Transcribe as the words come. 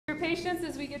patience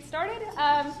as we get started.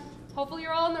 Hopefully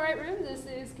you're all in the right room. This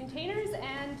is containers,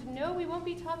 and no, we won't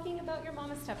be talking about your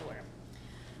mama's Tupperware.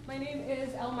 My name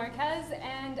is Ell Marquez,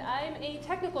 and I'm a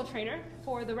technical trainer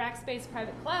for the Rackspace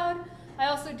private cloud. I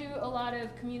also do a lot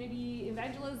of community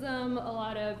evangelism, a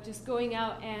lot of just going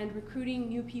out and recruiting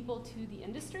new people to the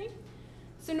industry.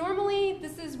 So normally,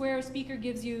 this is where a speaker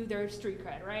gives you their street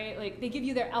cred, right? Like, they give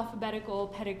you their alphabetical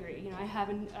pedigree. You know, I have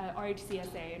an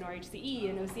RHCSA, an RHCE,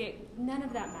 an OCA. None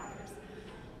of that matters.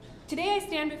 Today, I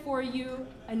stand before you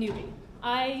a newbie.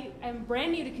 I am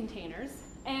brand new to containers,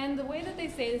 and the way that they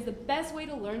say is the best way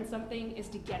to learn something is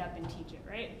to get up and teach it,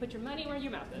 right? Put your money where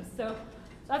your mouth is. So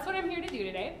that's what I'm here to do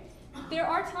today. There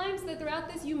are times that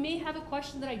throughout this, you may have a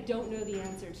question that I don't know the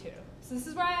answer to. So this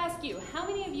is where I ask you, how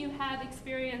many of you have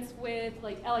experience with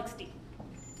like LXD?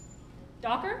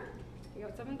 Docker? You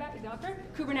got something back? Docker?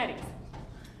 Kubernetes.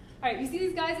 All right, you see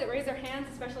these guys that raise their hands,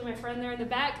 especially my friend there in the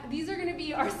back? These are gonna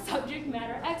be our subject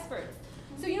matter experts.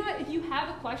 So you know what, if you have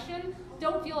a question,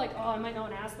 don't feel like, oh, I might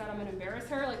not ask that, I'm gonna embarrass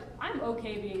her. Like, I'm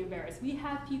okay being embarrassed. We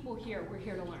have people here, we're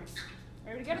here to learn.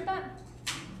 Everybody good at that?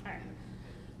 All right.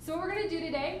 So what we're going to do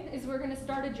today is we're going to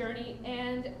start a journey,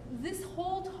 and this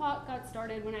whole talk got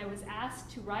started when I was asked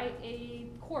to write a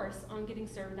course on getting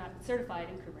certified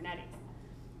in Kubernetes.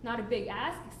 Not a big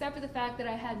ask, except for the fact that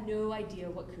I had no idea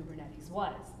what Kubernetes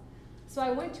was. So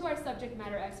I went to our subject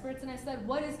matter experts and I said,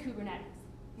 what is Kubernetes?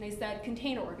 And they said,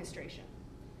 container orchestration.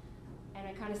 And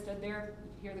I kind of stood there,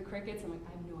 hear the crickets, I'm like,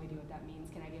 I have no idea what that means,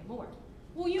 can I get more?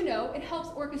 Well, you know, it helps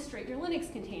orchestrate your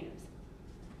Linux containers.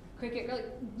 Cricket, like,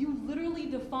 you literally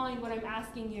defined what I'm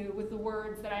asking you with the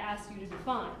words that I asked you to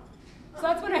define. So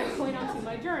that's when I went on to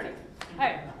my journey. All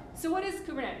right, so what is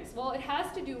Kubernetes? Well, it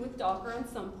has to do with Docker on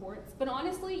some ports, but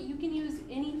honestly, you can use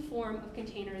any form of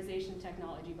containerization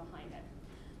technology behind it.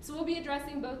 So we'll be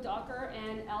addressing both Docker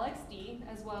and LXD,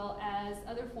 as well as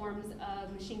other forms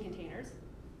of machine containers.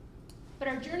 But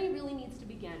our journey really needs to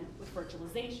begin with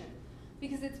virtualization,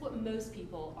 because it's what most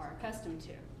people are accustomed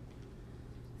to.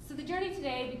 So the journey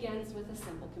today begins with a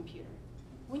simple computer.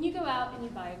 When you go out and you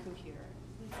buy a computer,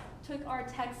 we took our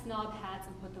tech snob hats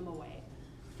and put them away.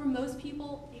 For most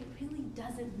people, it really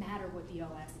doesn't matter what the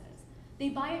OS is. They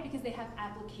buy it because they have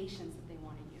applications that they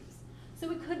want to use. So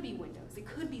it could be Windows, it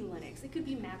could be Linux, it could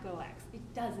be Mac OS,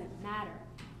 it doesn't matter.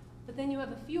 But then you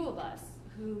have a few of us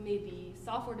who may be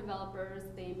software developers,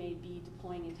 they may be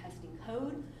deploying and testing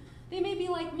code, they may be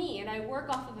like me, and I work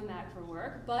off of a Mac for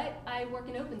work, but I work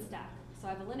in OpenStack. So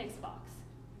I have a Linux box.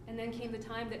 And then came the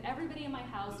time that everybody in my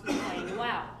house was playing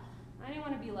WoW. I didn't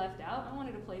want to be left out, I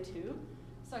wanted to play too,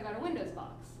 so I got a Windows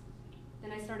box.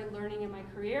 Then I started learning in my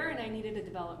career, and I needed a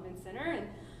development center, and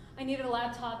I needed a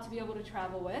laptop to be able to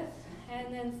travel with.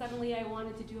 And then suddenly I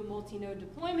wanted to do a multi-node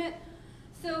deployment,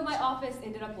 so my office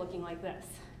ended up looking like this.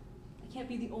 I can't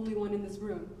be the only one in this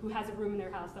room who has a room in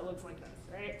their house that looks like this,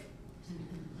 right?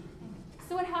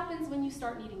 So what happens when you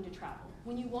start needing to travel?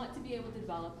 When you want to be able to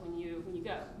develop when you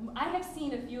go. I have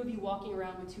seen a few of you walking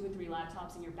around with 2 and 3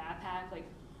 laptops in your backpack, like,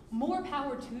 more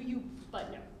power to you,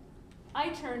 but no. I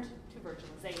turned to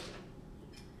virtualization.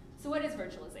 So what is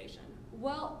virtualization?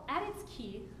 Well, at its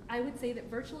key, I would say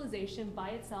that virtualization by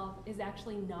itself is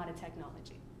actually not a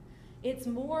technology. It's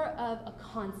more of a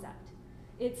concept.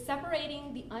 It's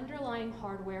separating the underlying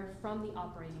hardware from the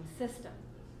operating system.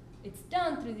 It's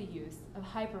done through the use of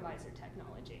hypervisor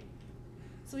technology.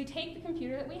 So we take the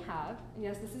computer that we have, and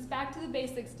yes, this is back to the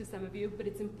basics to some of you, but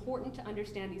it's important to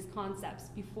understand these concepts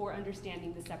before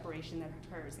understanding the separation that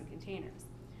occurs in containers.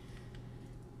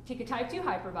 Take a type 2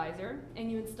 hypervisor, and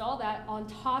you install that on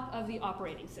top of the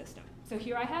operating system. So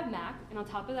here I have Mac, and on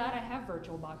top of that I have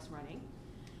VirtualBox running.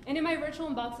 And in my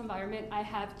VirtualBox environment, I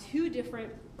have 2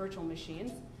 different virtual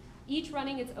machines, each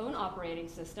running its own operating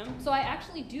system. So I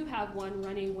actually do have one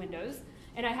running Windows,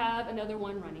 and I have another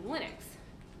one running Linux.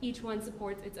 Each one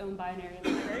supports its own binary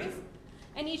libraries,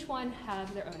 and each one has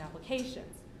their own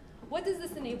applications. What does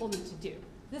this enable me to do?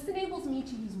 This enables me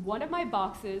to use one of my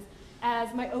boxes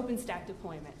as my OpenStack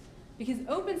deployment, because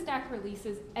OpenStack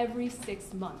releases every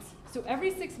 6 months. So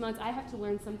every 6 months, I have to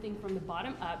learn something from the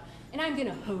bottom up, and I'm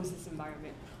gonna hose this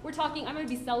environment. We're talking, I'm gonna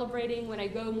be celebrating when I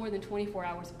go more than 24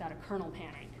 hours without a kernel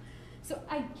panic. So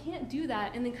I can't do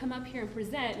that and then come up here and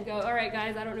present and go, all right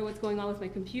guys, I don't know what's going on with my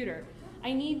computer.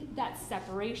 I need that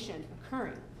separation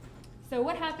occurring. So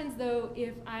what happens though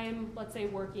if I'm, let's say,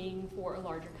 working for a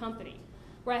larger company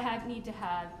where I need to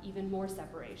have even more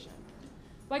separation?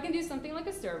 Well, I can do something like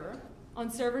a server. On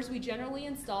servers, we generally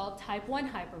install type 1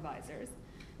 hypervisors.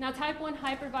 Now, type 1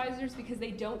 hypervisors, because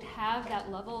they don't have that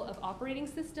level of operating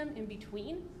system in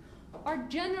between, are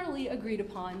generally agreed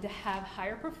upon to have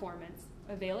higher performance,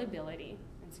 availability,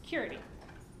 and security.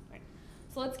 Right?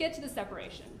 So let's get to the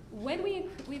separation. When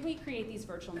we create these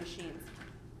virtual machines,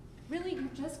 really you're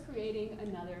just creating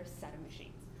another set of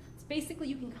machines. It's basically,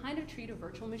 you can kind of treat a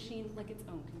virtual machine like its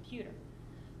own computer.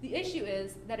 The issue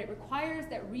is that it requires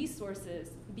that resources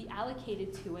be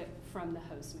allocated to it from the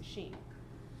host machine.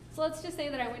 So let's just say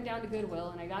that I went down to Goodwill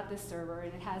and I got this server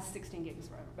and it has 16 gigs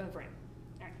of RAM.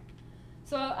 All right.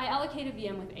 So I allocate a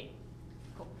VM with 8.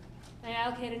 Cool. I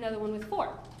allocate another one with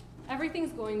 4.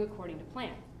 Everything's going according to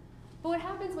plan. But what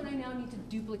happens when I now need to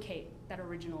duplicate that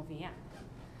original VM?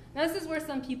 Now this is where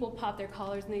some people pop their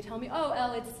collars and they tell me, oh,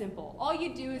 Elle, it's simple. All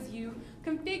you do is you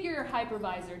configure your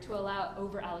hypervisor to allow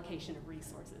over-allocation of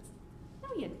resources.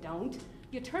 No, you don't.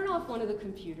 You turn off one of the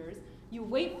computers, you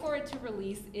wait for it to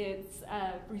release its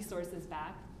resources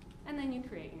back, and then you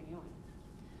create your new one.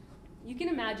 You can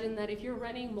imagine that if you're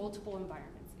running multiple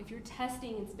environments, if you're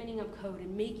testing and spinning up code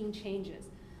and making changes,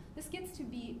 this gets to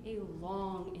be a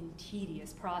long and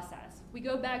tedious process. We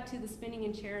go back to the spinning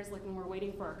in chairs like when we're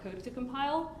waiting for our code to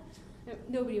compile.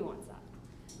 Nobody wants that.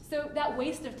 So that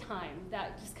waste of time,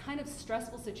 that just kind of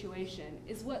stressful situation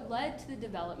is what led to the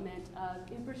development of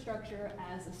infrastructure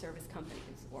as a service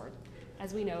companies, or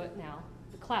as we know it now,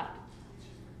 the cloud.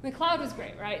 The cloud was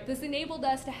great, right? This enabled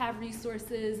us to have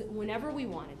resources whenever we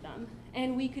wanted them,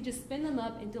 and we could just spin them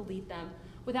up and delete them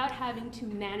without having to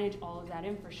manage all of that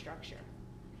infrastructure.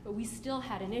 But we still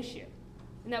had an issue,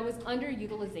 and that was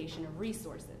underutilization of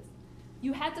resources.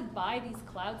 You had to buy these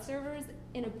cloud servers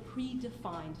in a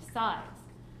predefined size.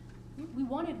 We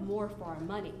wanted more for our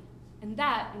money, and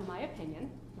that, in my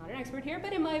opinion, not an expert here,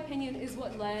 but in my opinion, is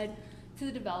what led to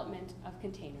the development of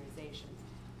containerization.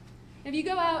 If you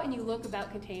go out and you look about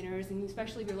containers, and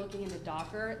especially if you're looking into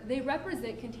Docker, they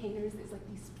represent containers as like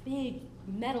these big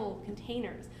metal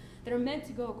containers that are meant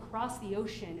to go across the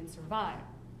ocean and survive.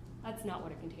 That's not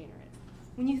what a container is.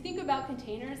 When you think about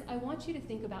containers, I want you to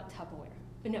think about Tupperware.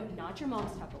 But no, not your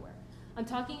mom's Tupperware. I'm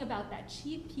talking about that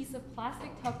cheap piece of plastic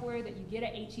Tupperware that you get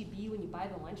at HEB when you buy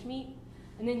the lunch meat,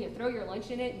 and then you throw your lunch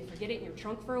in it and you forget it in your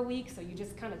trunk for a week, so you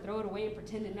just kind of throw it away and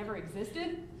pretend it never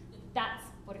existed. That's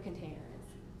what a container is.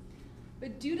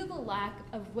 But due to the lack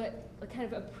of kind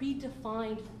of a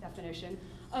predefined definition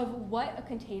of what a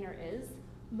container is,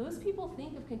 most people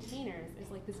think of containers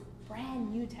as like this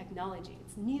brand new technology.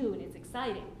 It's new and it's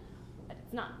exciting, but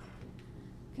it's not.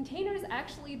 Containers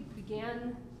actually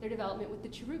began their development with the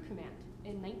chroot command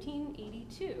in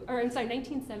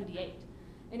 1978,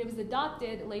 and it was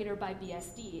adopted later by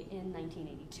BSD in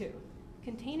 1982.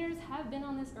 Containers have been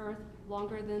on this earth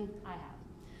longer than I have.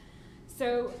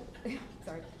 So,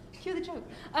 sorry, cue the joke.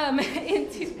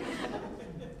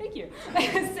 Thank you.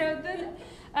 So then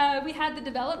we had the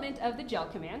development of the gel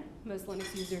command. Most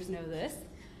Linux users know this.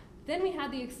 Then we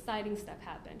had the exciting stuff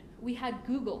happen. We had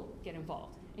Google get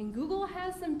involved, and Google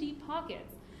has some deep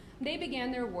pockets. They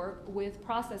began their work with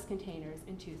process containers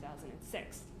in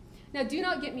 2006. Now, do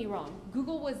not get me wrong.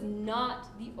 Google was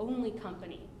not the only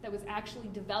company that was actually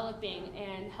developing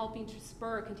and helping to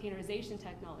spur containerization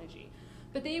technology.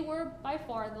 But they were by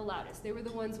far the loudest. They were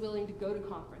the ones willing to go to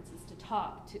conferences, to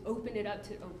talk, to open it up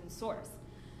to open source.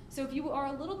 So if you are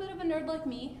a little bit of a nerd like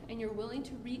me and you're willing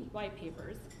to read white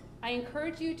papers, I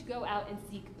encourage you to go out and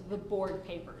seek the Borg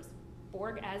papers,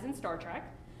 Borg as in Star Trek,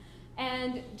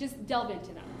 and just delve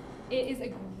into them. It is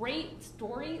a great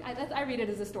story. I read it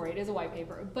as a story. It is a white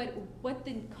paper. But what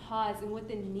the cause and what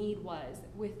the need was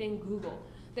within Google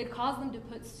that caused them to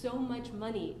put so much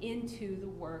money into the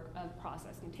work of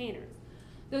process containers.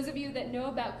 Those of you that know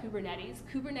about Kubernetes,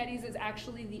 Kubernetes is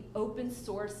actually the open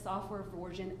source software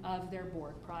version of their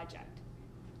Borg project.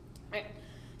 Right.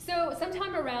 So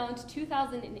sometime around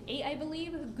 2008, I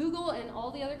believe, Google and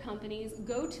all the other companies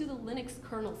go to the Linux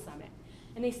kernel summit.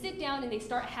 And they sit down and they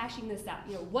start hashing this out.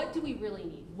 You know, what do we really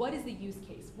need? What is the use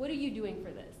case? What are you doing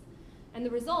for this? And the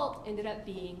result ended up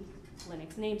being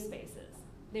Linux namespaces.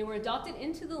 They were adopted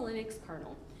into the Linux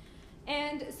kernel.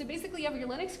 And so basically you have your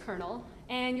Linux kernel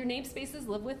and your namespaces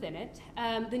live within it.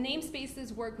 The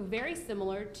namespaces work very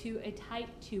similar to a type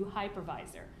 2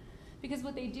 hypervisor. Because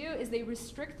what they do is they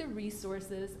restrict the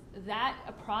resources that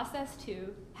a process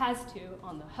 2 has to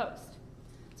on the host.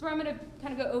 So I'm going to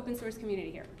kind of go open source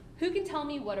community here. Who can tell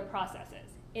me what a process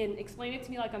is? And explain it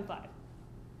to me like I'm 5.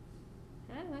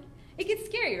 It gets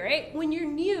scary, right? When you're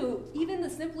new, even the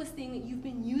simplest thing that you've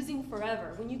been using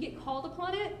forever, when you get called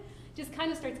upon it, just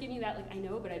kind of starts giving you that, like, I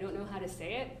know, but I don't know how to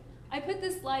say it. I put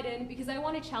this slide in because I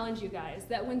want to challenge you guys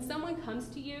that when someone comes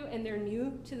to you and they're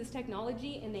new to this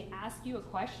technology and they ask you a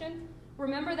question,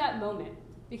 remember that moment.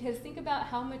 Because think about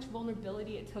how much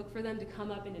vulnerability it took for them to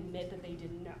come up and admit that they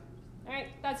didn't know. All right,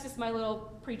 that's just my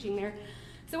little preaching there.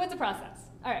 So what's a process?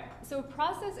 All right, so a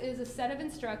process is a set of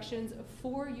instructions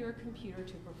for your computer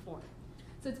to perform.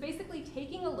 So it's basically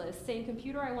taking a list, saying,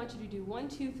 computer, I want you to do 1,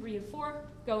 2, 3, and 4,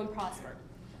 go and prosper.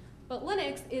 But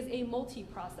Linux is a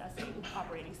multi-processing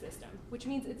operating system, which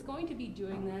means it's going to be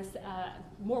doing this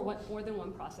more than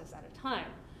one process at a time,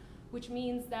 which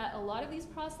means that a lot of these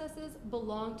processes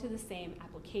belong to the same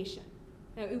application.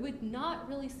 Now, it would not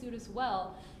really suit us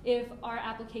well if our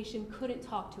application couldn't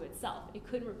talk to itself. It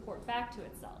couldn't report back to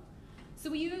itself. So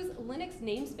we use Linux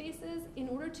namespaces in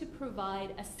order to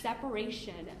provide a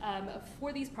separation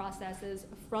for these processes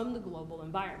from the global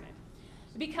environment.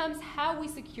 It becomes how we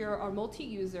secure our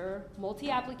multi-user,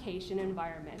 multi-application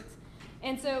environment.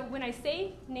 And so when I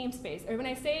say namespace, or when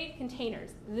I say containers,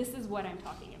 this is what I'm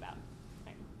talking about. All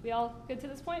right, we all good to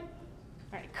this point?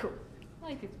 All right, cool. I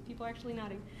like it. People are actually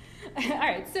nodding. All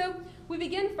right, so we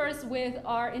begin first with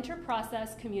our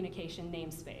inter-process communication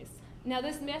namespace. Now,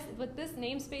 what this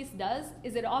namespace does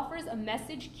is it offers a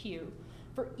message queue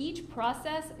for each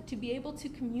process to be able to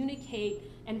communicate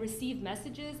and receive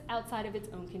messages outside of its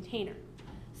own container.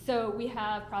 So we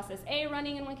have process A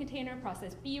running in one container,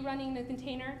 process B running in a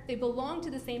container. They belong to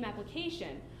the same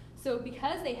application. So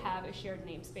because they have a shared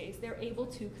namespace, they're able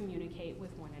to communicate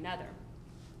with one another.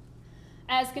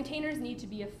 As containers need to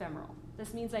be ephemeral.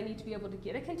 This means I need to be able to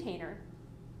get a container,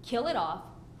 kill it off,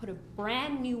 put a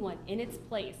brand new one in its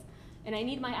place, and I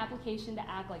need my application to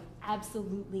act like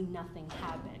absolutely nothing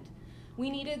happened.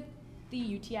 We needed the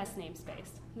UTS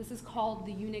namespace. This is called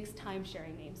the Unix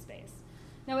time-sharing namespace.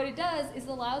 Now what it does is it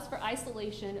allows for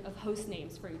isolation of host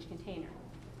names for each container.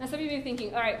 Now some of you are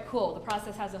thinking, all right, cool, the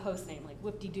process has a host name, like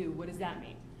whoop-de-doo, what does that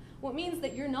mean? Well, it means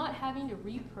that you're not having to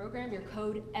reprogram your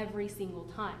code every single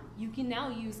time. You can now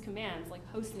use commands like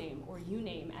hostname or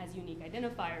uname as unique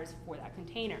identifiers for that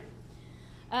container.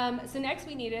 So next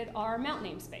we needed our mount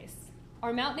namespace.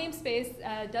 Our mount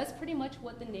namespace does pretty much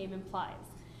what the name implies.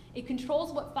 It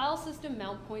controls what file system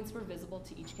mount points were visible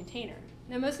to each container.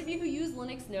 Now, most of you who use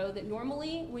Linux know that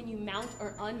normally when you mount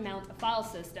or unmount a file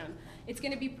system, it's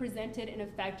going to be presented and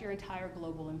affect your entire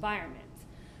global environment.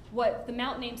 What the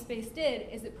mount namespace did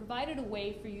is it provided a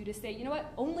way for you to say, you know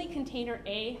what, only container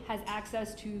A has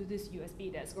access to this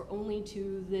USB disk, or only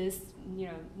to this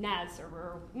NAS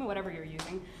server, or whatever you're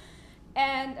using.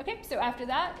 And okay, so after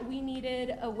that, we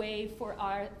needed a way for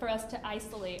us to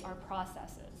isolate our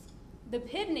processes. The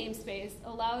PID namespace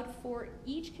allowed for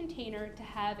each container to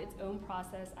have its own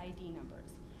process ID numbers.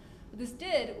 What this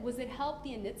did was it helped the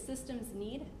init system's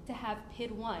need to have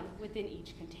PID1 within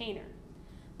each container.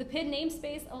 The PID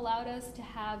namespace allowed us to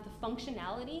have the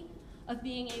functionality of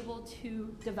being able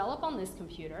to develop on this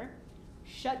computer,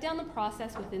 shut down the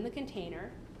process within the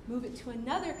container, move it to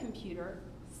another computer,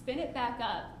 spin it back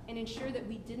up, and ensure that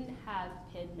we didn't have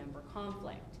PID number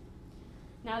conflict.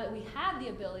 Now that we had the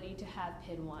ability to have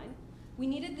PID1, we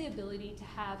needed the ability to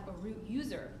have a root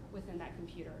user within that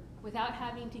computer without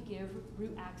having to give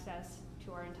root access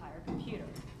to our entire computer.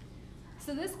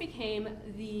 So this became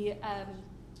the,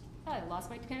 I lost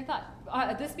my train of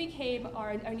thought. This became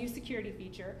our new security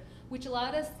feature, which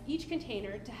allowed us, each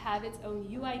container, to have its own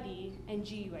UID and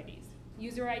GUIDs,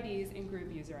 user IDs and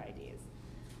group user IDs.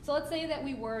 So let's say that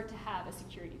we were to have a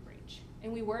security breach,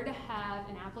 and we were to have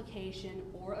an application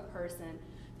or a person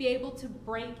be able to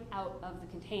break out of the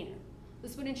container.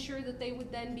 This would ensure that they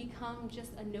would then become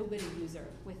just a nobody user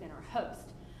within our host.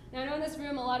 Now I know in this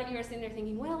room a lot of you are sitting there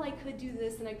thinking, well, I could do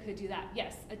this and I could do that.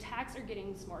 Yes, attacks are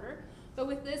getting smarter, but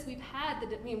with this we've had,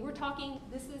 we're talking,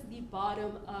 this is the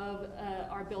bottom of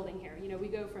our building here. You know, we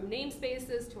go from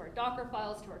namespaces to our Docker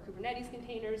files, to our Kubernetes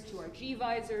containers, to our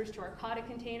gvisors, to our Kata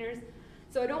containers.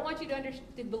 So I don't want you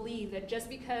to believe that just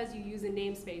because you use a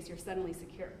namespace, you're suddenly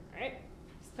secure, all right?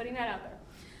 Just putting that out there.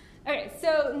 All right,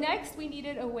 so next we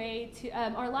needed a way to,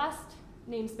 our last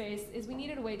namespace is we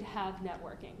needed a way to have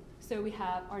networking. So we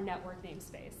have our network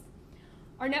namespace.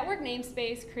 Our network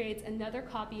namespace creates another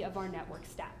copy of our network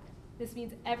stack. This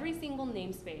means every single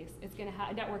namespace, it's going to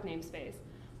have a network namespace,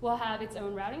 will have its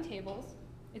own routing tables,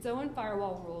 its own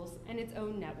firewall rules, and its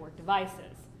own network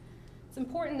devices. It's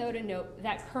important, though, to note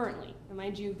that currently, and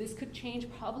mind you, this could change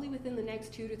probably within the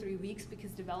next 2 to 3 weeks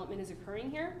because development is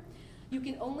occurring here, you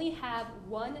can only have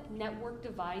one network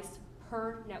device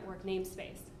per network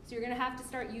namespace. So you're going to have to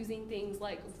start using things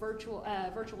like virtual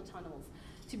tunnels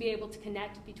to be able to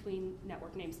connect between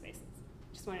network namespaces.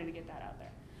 Just wanted to get that out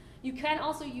there. You can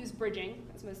also use bridging,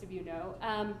 as most of you know,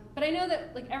 but I know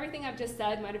that like everything I've just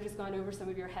said might have just gone over some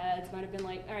of your heads, might have been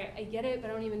like, all right, I get it, but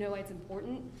I don't even know why it's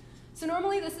important. So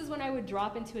normally this is when I would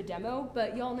drop into a demo,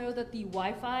 but y'all know that the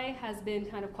Wi-Fi has been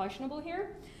kind of questionable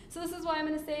here. So this is why I'm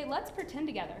going to say, let's pretend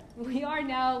together. We are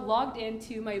now logged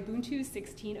into my Ubuntu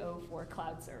 16.04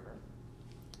 cloud server.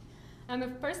 And the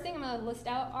first thing I'm going to list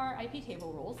out are IP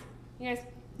table rules. You guys,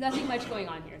 nothing much going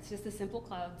on here. It's just a simple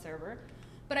cloud server.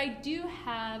 But I do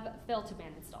have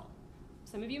fail2ban installed.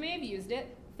 Some of you may have used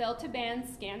it.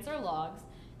 Fail2ban scans our logs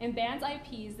and bans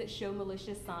IPs that show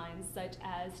malicious signs, such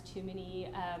as too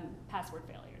many password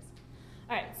failures.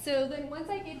 All right, so then once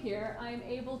I get here, I'm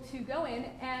able to go in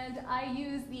and I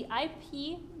use the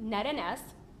IP netns,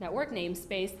 network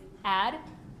namespace, add,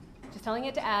 just telling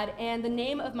it to add, and the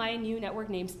name of my new network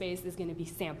namespace is going to be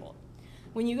sample.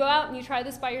 When you go out and you try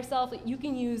this by yourself, you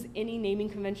can use any naming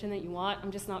convention that you want.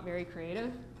 I'm just not very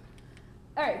creative.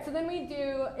 All right, so then we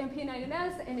do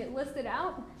np9ns, and it listed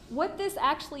out. What this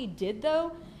actually did,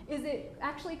 though, is it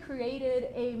actually created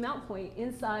a mount point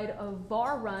inside of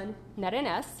var run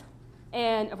netns,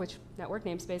 and of which network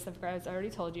namespace, I've already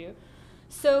told you,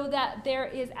 so that there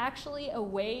is actually a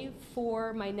way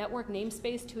for my network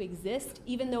namespace to exist,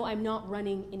 even though I'm not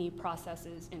running any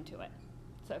processes into it.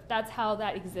 So that's how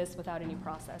that exists without any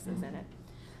processes in it.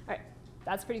 All right,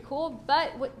 that's pretty cool.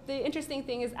 But what the interesting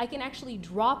thing is I can actually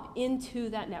drop into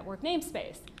that network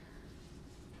namespace.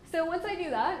 So once I do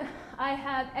that, I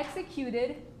have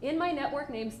executed in my network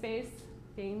namespace,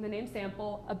 being the name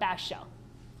sample, a bash shell.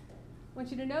 I want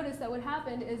you to notice that what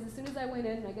happened is as soon as I went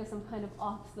in, and I guess I'm kind of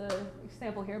off the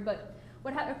example here, but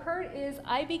what occurred is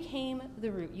I became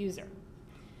the root user.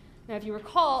 Now, if you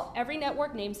recall, every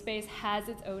network namespace has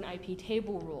its own IP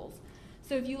table rules.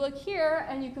 So if you look here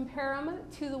and you compare them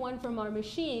to the one from our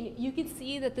machine, you can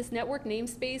see that this network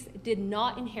namespace did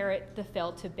not inherit the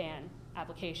fail2ban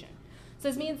application. So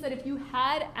this means that if you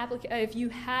had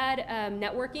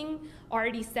networking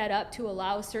already set up to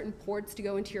allow certain ports to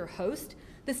go into your host,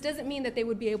 this doesn't mean that they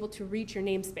would be able to reach your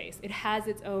namespace. It has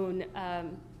its own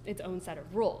set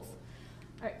of rules.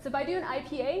 All right, so by doing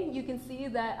IPA, you can see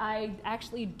that I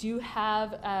actually do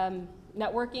have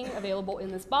networking available in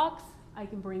this box. I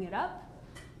can bring it up.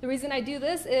 The reason I do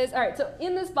this is, all right, so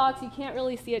in this box, you can't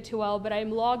really see it too well, but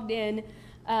I'm logged in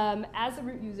as a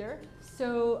root user.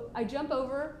 So I jump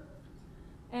over,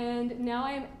 and now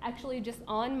I'm actually just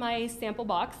on my sample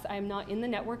box. I'm not in the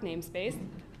network namespace.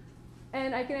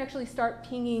 And I can actually start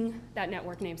pinging that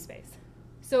network namespace.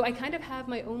 So I kind of have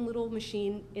my own little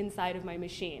machine inside of my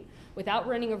machine without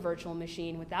running a virtual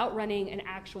machine, without running an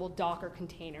actual Docker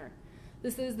container.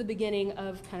 This is the beginning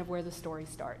of kind of where the story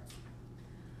starts.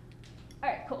 All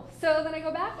right, cool. So then I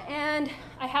go back and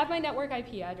I have my network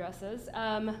IP addresses.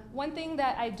 One thing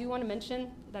that I do want to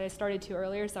mention that I started to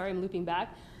earlier, sorry, I'm looping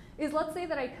back, is let's say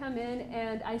that I come in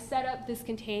and I set up this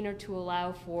container to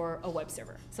allow for a web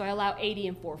server. So I allow 80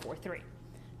 and 443.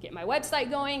 Get my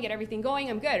website going, get everything going,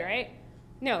 I'm good, right?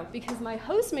 No, because my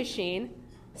host machine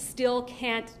still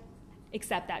can't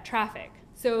accept that traffic.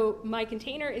 So my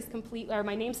container is complete, or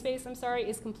my namespace, I'm sorry,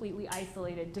 is completely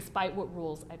isolated despite what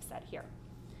rules I've set here.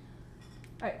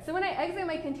 All right, so when I exit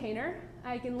my container,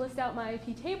 I can list out my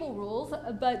IP table rules,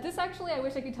 but this actually, I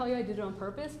wish I could tell you I did it on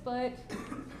purpose, but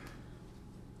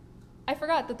I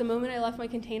forgot that the moment I left my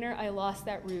container, I lost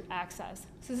that root access.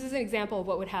 So this is an example of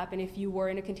what would happen if you were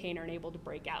in a container and able to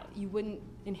break out. You wouldn't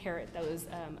inherit those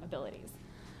abilities.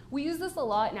 We use this a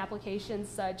lot in applications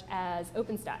such as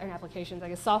OpenStack, or in applications, I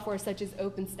guess software such as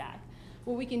OpenStack.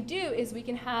 What we can do is we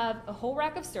can have a whole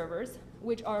rack of servers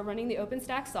which are running the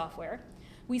OpenStack software.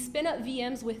 We spin up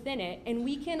VMs within it, and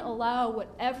we can allow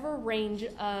whatever range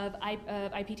of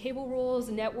IP table rules,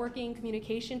 networking,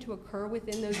 communication to occur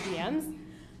within those VMs,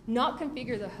 not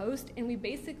configure the host, and we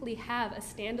basically have a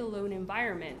standalone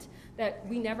environment that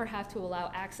we never have to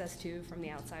allow access to from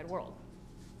the outside world.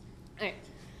 All right.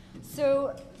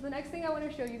 So the next thing I want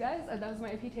to show you guys, that was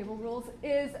my IP table rules,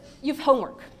 is you have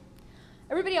homework.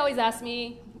 Everybody always asks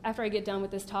me after I get done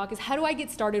with this talk is how do I get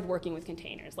started working with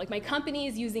containers? Like my company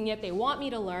is using it, they want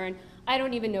me to learn, I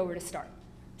don't even know where to start.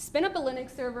 Spin up a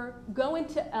Linux server, go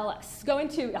into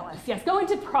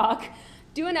proc,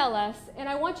 do an ls, and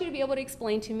I want you to be able to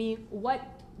explain to me what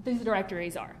these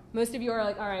directories are. Most of you are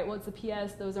like, all right, well, it's the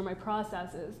PS, those are my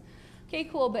processes. Okay,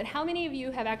 cool, but how many of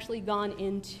you have actually gone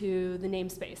into the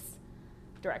namespace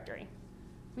directory?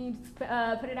 When you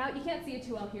put it out, you can't see it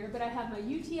too well here, but I have my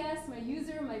UTS, my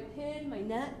user, my PID, my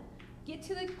net. Get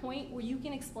to the point where you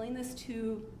can explain this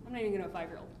to, I'm not even going to a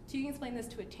 5-year-old, so you can explain this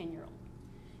to a 10-year-old.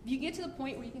 If you get to the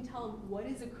point where you can tell them what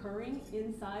is occurring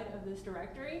inside of this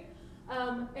directory,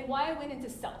 and why I went into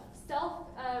self. Self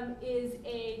is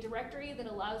a directory that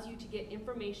allows you to get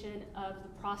information of the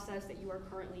process that you are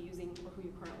currently using or who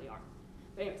you currently are.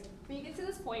 But anyways, when you get to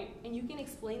this point and you can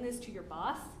explain this to your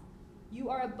boss, you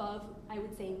are above, I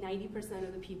would say, 90%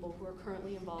 of the people who are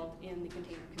currently involved in the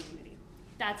container community.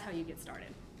 That's how you get started.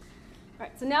 All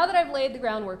right, so now that I've laid the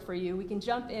groundwork for you, we can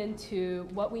jump into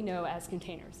what we know as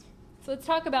containers. So let's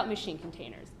talk about machine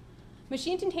containers.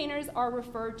 Machine containers are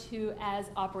referred to as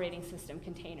operating system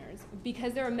containers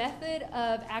because they're a method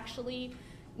of actually,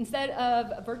 instead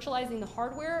of virtualizing the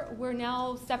hardware, we're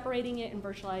now separating it and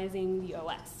virtualizing the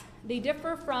OS. They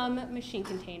differ from machine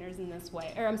containers in this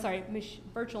way, or I'm sorry,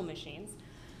 virtual machines.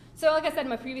 So like I said in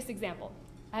my previous example,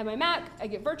 I have my Mac, I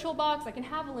get VirtualBox, I can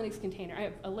have a Linux container, I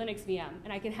have a Linux VM,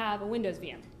 and I can have a Windows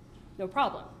VM. No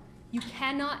problem. You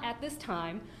cannot, at this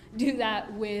time, do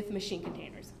that with machine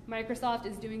containers. Microsoft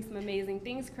is doing some amazing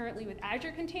things currently with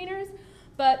Azure containers,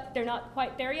 but they're not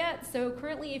quite there yet. So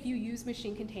currently, if you use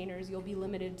machine containers, you'll be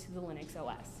limited to the Linux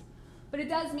OS. But it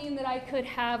does mean that I could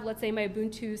have, let's say, my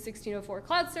Ubuntu 16.04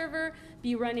 cloud server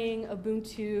be running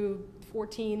Ubuntu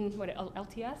 14,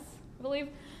 LTS, I believe,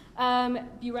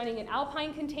 be running an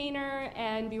Alpine container,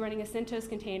 and be running a CentOS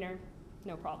container,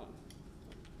 no problem.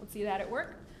 Let's see that at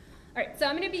work. All right, so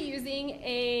I'm going to be using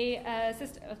a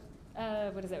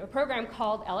program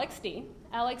called LXD.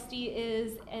 LXD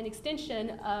is an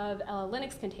extension of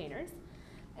Linux containers.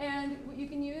 And what you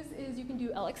can use is you can do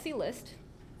LXC list.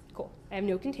 Cool, I have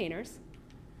no containers.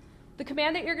 The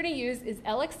command that you're going to use is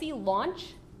LXC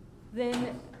launch.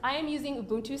 Then I am using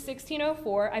Ubuntu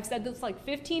 16.04. I've said this like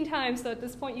 15 times, so at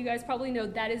this point you guys probably know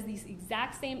that is the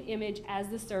exact same image as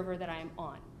the server that I am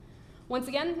on. Once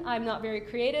again, I'm not very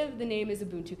creative. The name is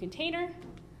Ubuntu container.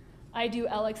 I do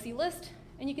LXC list,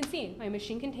 and you can see my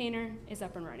machine container is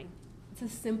up and running. It's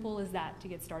as simple as that to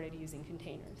get started using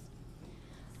containers.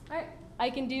 All right, I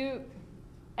can do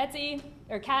Etsy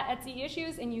or cat Etsy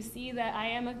issues, and you see that I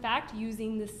am in fact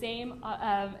using the same,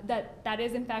 that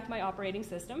is in fact my operating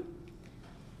system.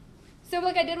 So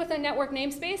like I did with a network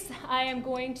namespace, I am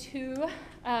going to,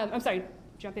 I'm sorry,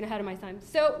 jumping ahead of my time.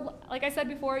 So like I said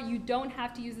before, you don't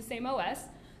have to use the same OS.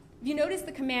 You notice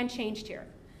the command changed here.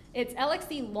 It's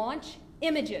LXC launch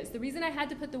images. The reason I had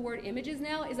to put the word images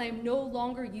now is I am no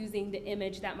longer using the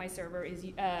image that my server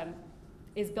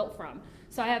is built from.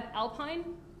 So I have Alpine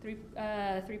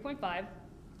 3.5,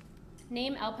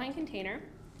 name Alpine container,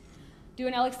 do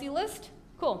an LXC list,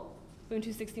 cool.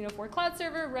 Ubuntu 16.04 cloud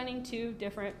server running 2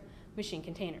 different machine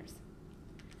containers.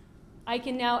 I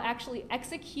can now actually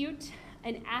execute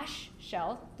an Ash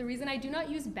shell. The reason I do not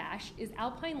use Bash is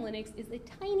Alpine Linux is a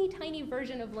tiny, tiny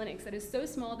version of Linux that is so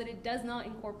small that it does not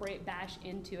incorporate Bash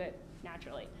into it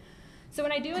naturally. So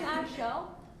when I do an Ash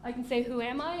shell, I can say, who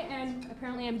am I? And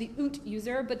apparently I'm the oot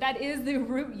user, but that is the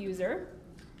root user.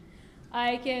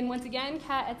 I can, once again,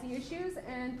 cat Etsy issues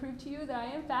and prove to you that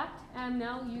I, in fact, am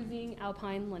now using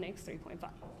Alpine Linux 3.5.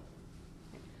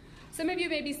 Some of you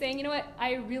may be saying, you know what,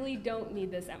 I really don't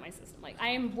need this at my system. Like, I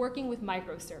am working with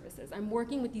microservices. I'm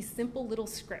working with these simple little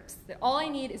scripts that all I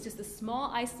need is just a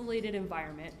small isolated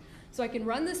environment so I can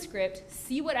run the script,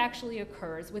 see what actually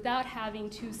occurs without having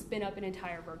to spin up an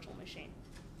entire virtual machine.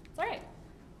 It's all right.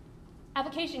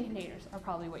 Application containers are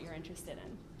probably what you're interested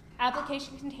in.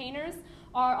 Application containers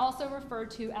are also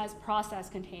referred to as process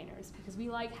containers because we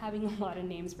like having a lot of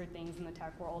names for things in the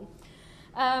tech world.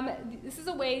 This is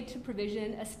a way to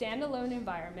provision a standalone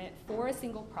environment for a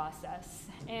single process.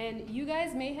 And you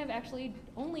guys may have actually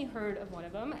only heard of one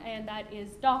of them, and that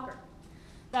is Docker.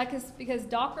 That is because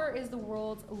Docker is the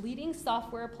world's leading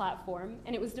software platform,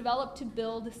 and it was developed to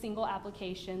build single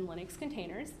application Linux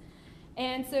containers.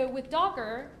 And so with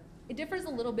Docker, it differs a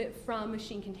little bit from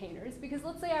machine containers because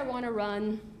let's say I want to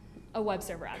run a web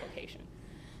server application.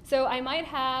 So I might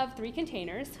have 3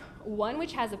 containers, one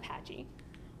which has Apache,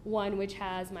 one which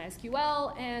has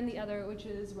MySQL, and the other which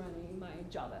is running my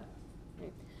Java.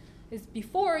 Right?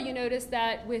 Before, you notice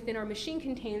that within our machine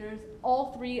containers,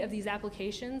 all 3 of these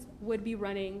applications would be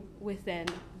running within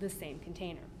the same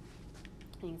container.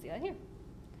 And you can see that here.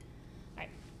 All right,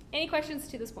 any questions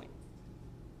to this point?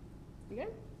 You good?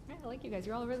 All right, I like you guys,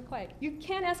 you're all really quiet. You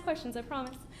can ask questions, I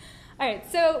promise. All right,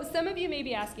 so some of you may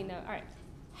be asking though, all right,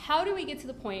 how do we get to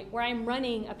the point where I'm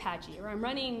running Apache or I'm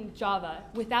running Java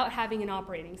without having an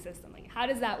operating system? Like, how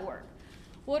does that work?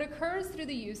 Well, it occurs through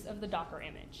the use of the Docker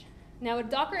image. Now, what a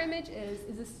Docker image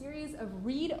is a series of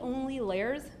read-only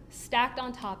layers stacked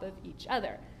on top of each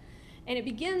other. And it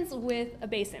begins with a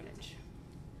base image.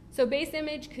 So base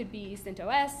image could be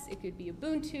CentOS, it could be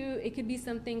Ubuntu, it could be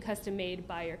something custom made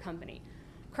by your company.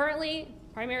 Currently,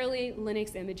 primarily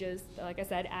Linux images. Like I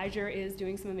said, Azure is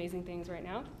doing some amazing things right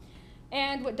now.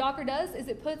 And what Docker does is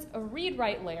it puts a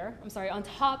read-write layer, on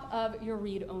top of your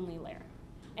read-only layer.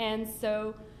 And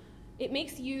so it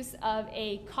makes use of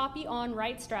a copy on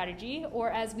write strategy, or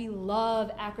as we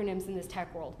love acronyms in this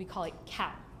tech world, we call it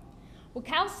COW. What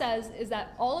COW says is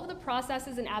that all of the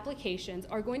processes and applications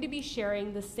are going to be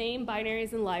sharing the same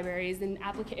binaries and libraries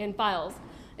and files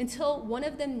until one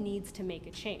of them needs to make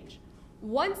a change.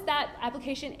 Once that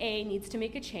application A needs to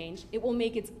make a change, it will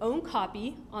make its own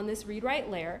copy on this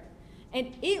read-write layer,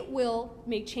 and it will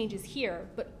make changes here,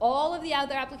 but all of the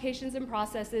other applications and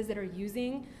processes that are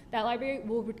using that library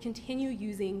will continue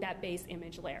using that base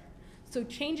image layer. So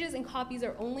changes and copies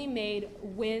are only made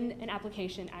when an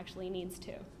application actually needs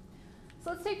to.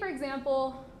 So let's take, for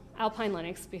example, Alpine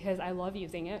Linux, because I love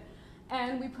using it,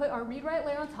 and we put our read-write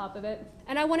layer on top of it,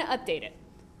 and I want to update it.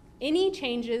 Any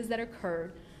changes that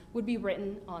occurred would be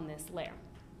written on this layer.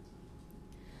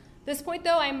 At this point,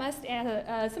 though, I must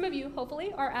add, some of you,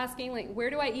 hopefully, are asking, like, where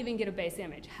do I even get a base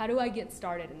image? How do I get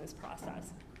started in this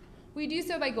process? We do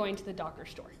so by going to the Docker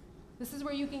store. This is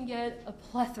where you can get a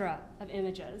plethora of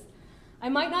images. I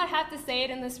might not have to say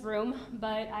it in this room,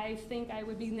 but I think I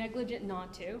would be negligent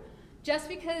not to. Just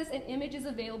because an image is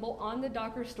available on the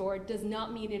Docker store does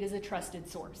not mean it is a trusted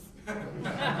source.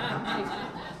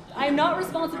 I'm not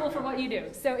responsible for what you do.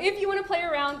 So if you want to play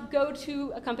around, go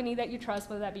to a company that you trust,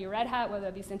 whether that be Red Hat, whether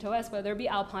that be CentOS, whether it be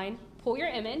Alpine, pull your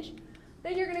image.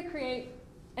 Then you're going to create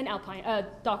an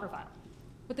Docker file.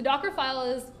 What the Docker file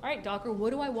is, all right, Docker,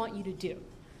 what do I want you to do?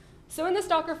 So in this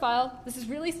Docker file, this is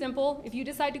really simple. If you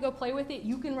decide to go play with it,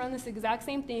 you can run this exact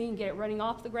same thing and get it running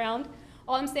off the ground.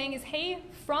 All I'm saying is, hey,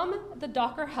 from the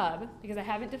Docker hub, because I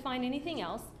haven't defined anything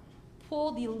else,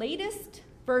 pull the latest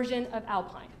version of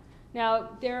Alpine. Now,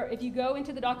 if you go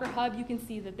into the Docker hub, you can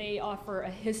see that they offer a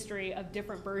history of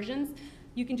different versions.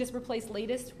 You can just replace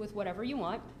latest with whatever you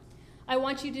want. I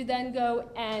want you to then go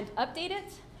and update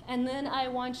it, and then I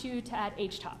want you to add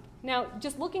htop. Now,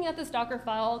 just looking at this Docker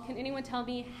file, can anyone tell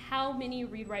me how many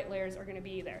read-write layers are going to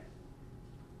be there?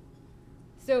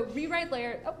 So read-write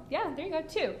layer, oh, yeah, there you go,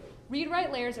 2.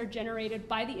 Read-write layers are generated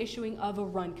by the issuing of a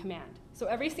run command. So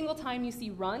every single time you see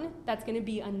run, that's going to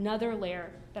be another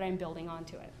layer that I'm building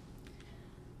onto it.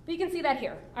 But you can see that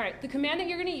here. All right, the command that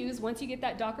you're going to use once you get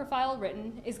that Docker file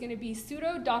written is going to be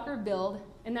sudo docker build,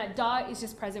 and that ... is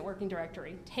just present working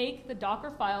directory. Take the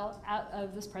Docker file out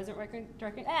of this present working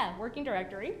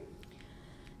directory,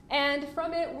 and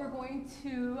from it we're going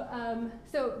to,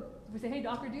 so we say, hey,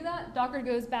 Docker, do that. Docker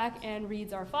goes back and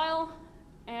reads our file,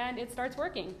 and it starts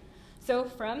working. So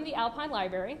from the Alpine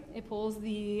library, it pulls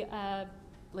the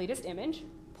latest image,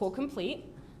 pull complete.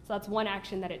 So that's one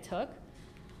action that it took.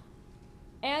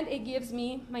 And it gives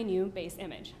me my new base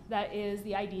image. That is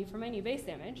the ID for my new base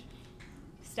image.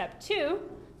 Step 2,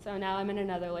 so now I'm in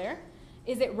another layer,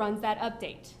 is it runs that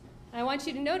update. And I want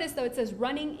you to notice, though, it says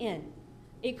running in.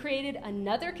 It created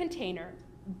another container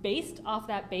based off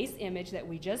that base image that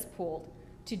we just pulled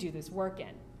to do this work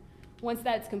in. Once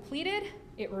that's completed,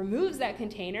 it removes that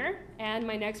container, and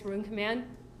my next run command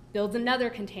builds another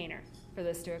container for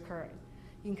this to occur.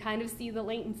 You can kind of see the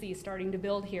latency starting to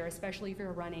build here, especially if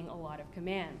you're running a lot of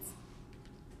commands.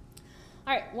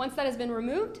 All right, once that has been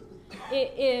removed,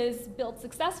 it is built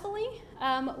successfully.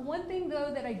 One thing,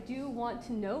 though, that I do want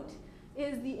to note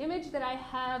is the image that I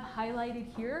have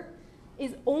highlighted here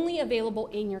is only available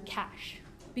in your cache,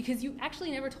 because you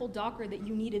actually never told Docker that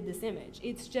you needed this image.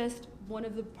 It's just one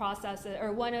of the processes,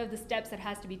 or one of the steps that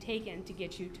has to be taken to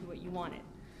get you to what you wanted.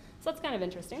 So that's kind of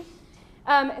interesting.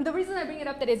 And the reason I bring it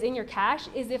up that is in your cache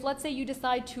is if, let's say, you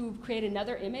decide to create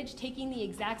another image, taking the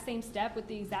exact same step with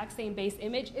the exact same base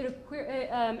image, it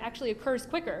actually occurs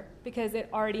quicker because it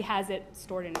already has it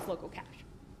stored in its local cache.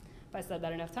 If I said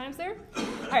that enough times there.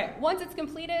 All right, once it's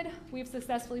completed, we've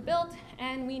successfully built,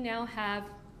 and we now have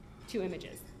 2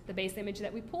 images. The base image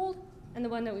that we pulled and the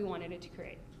one that we wanted it to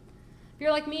create. If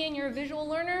you're like me and you're a visual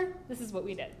learner, this is what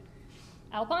we did.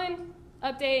 Alpine,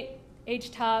 update,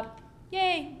 htop,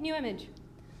 yay, new image.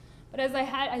 But as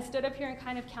I stood up here and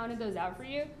kind of counted those out for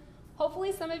you,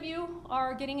 hopefully some of you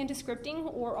are getting into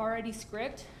scripting or already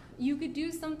script. You could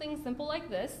do something simple like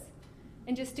this,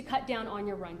 and just to cut down on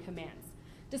your run commands.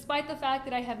 Despite the fact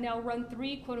that I have now run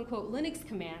 3 quote-unquote Linux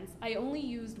commands, I only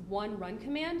used 1 run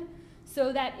command,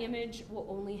 so that image will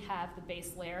only have the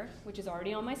base layer, which is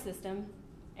already on my system,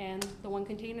 and the 1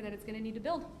 container that it's going to need to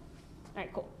build. All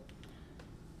right, cool.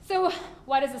 So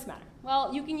why does this matter?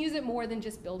 Well, you can use it more than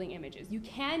just building images. You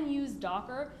can use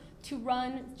Docker to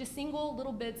run just single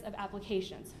little bits of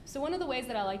applications. So one of the ways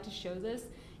that I like to show this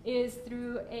is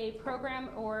through a program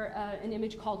or an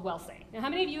image called Wellsay. Now, how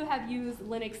many of you have used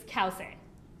Linux Cowsay?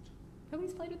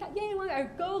 Nobody's played with that? Yay,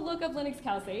 go look up Linux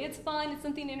Cowsay. It's fun. It's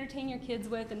something to entertain your kids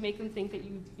with and make them think that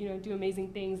you do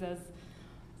amazing things as,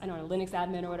 I don't know, Linux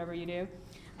admin or whatever you do.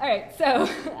 All right, so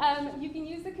you can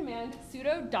use the command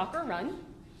sudo docker run.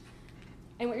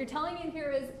 And what you're telling in here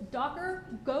is Docker,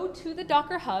 go to the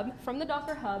Docker hub, from the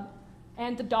Docker hub,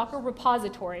 and the Docker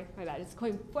repository. My bad, it's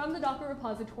going from the Docker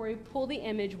repository, pull the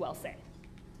image wellsay.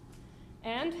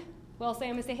 And wellsay,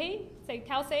 I'm going to say, hey, say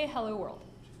cow say hello world.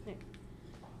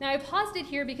 Now I paused it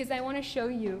here because I want to show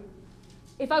you,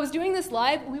 if I was doing this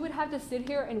live, we would have to sit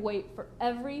here and wait for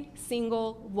every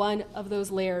single one of those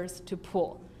layers to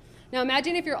pull. Now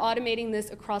imagine if you're automating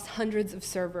this across hundreds of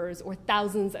servers or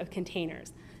thousands of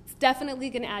containers. It's definitely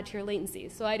going to add to your latency.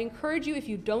 So I'd encourage you, if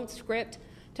you don't script,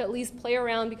 to at least play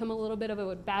around, become a little bit of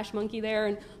a bash monkey there,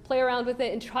 and play around with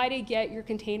it and try to get your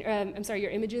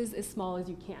your images as small as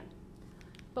you can.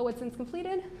 But what's since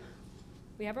completed?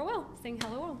 We have our well saying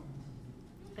hello world.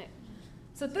 Okay.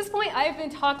 So at this point, I've been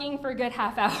talking for a good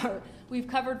half hour. We've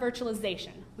covered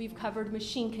virtualization. We've covered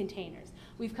machine containers.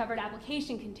 We've covered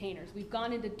application containers. We've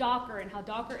gone into Docker and how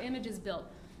Docker image is built.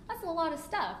 That's a lot of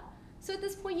stuff. So at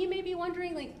this point, you may be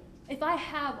wondering, like, if I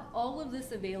have all of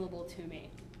this available to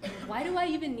me, why do I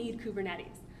even need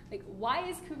Kubernetes? Like, why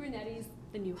is Kubernetes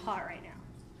the new hot right now?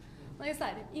 Like I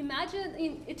said,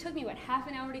 imagine, it took me, what, half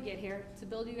an hour to get here to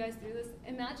build you guys through this.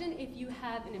 Imagine if you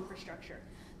have an infrastructure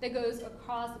that goes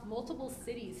across multiple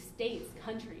cities, states,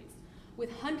 countries,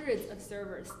 with hundreds of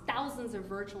servers, thousands of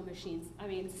virtual machines. I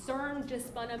mean, CERN just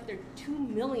spun up their 2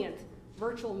 millionth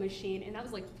virtual machine, and that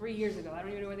was like 3 years ago. I don't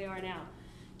even know where they are now.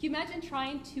 Can you imagine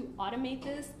trying to automate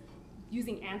this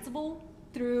using Ansible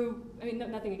through, I mean,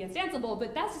 nothing against Ansible,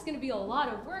 but that's just going to be a lot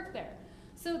of work there.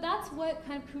 So that's what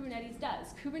kind of Kubernetes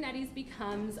does. Kubernetes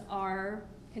becomes our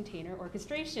container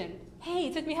orchestration. Hey,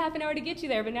 it took me half an hour to get you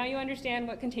there, but now you understand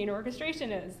what container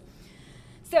orchestration is.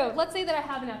 So let's say that I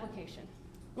have an application.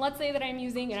 Let's say that I'm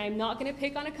using, and I'm not going to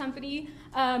pick on a company,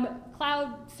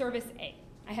 Cloud Service A.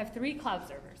 I have 3 cloud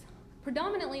servers.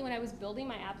 Predominantly, when I was building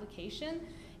my application,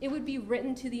 it would be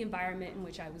written to the environment in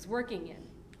which I was working in.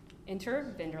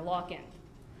 Enter vendor lock-in.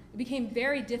 It became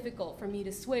very difficult for me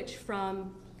to switch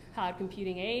from cloud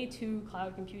computing A to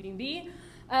cloud computing B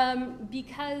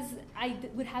because I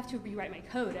would have to rewrite my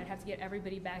code. I'd have to get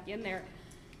everybody back in there.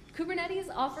 Kubernetes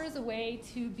offers a way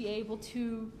to be able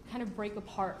to kind of break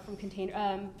apart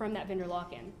from that vendor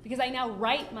lock-in, because I now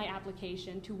write my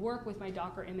application to work with my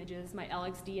Docker images, my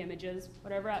LXD images,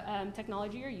 whatever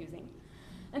technology you're using.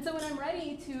 And so when I'm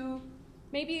ready to,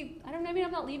 maybe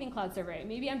I'm not leaving Cloud Server A,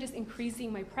 maybe I'm just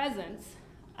increasing my presence,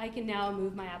 I can now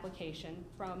move my application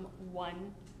from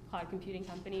one cloud computing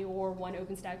company or one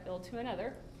OpenStack build to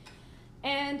another.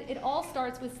 And it all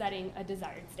starts with setting a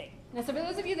desired state. Now, so for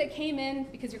those of you that came in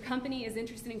because your company is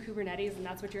interested in Kubernetes and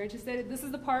that's what you're interested in, this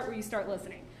is the part where you start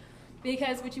listening.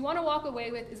 Because what you want to walk away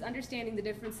with is understanding the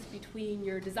differences between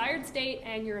your desired state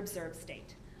and your observed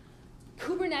state.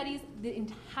 Kubernetes, the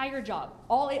entire job,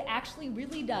 all it actually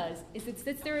really does is it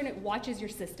sits there and it watches your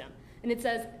system. And it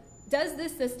says, does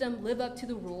this system live up to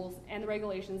the rules and the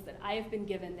regulations that I have been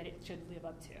given that it should live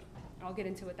up to? I'll get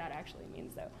into what that actually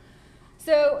means, though.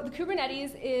 So the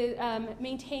Kubernetes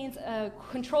maintains a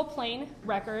control plane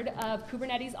record of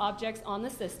Kubernetes objects on the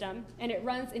system, and it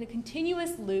runs in a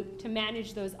continuous loop to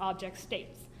manage those object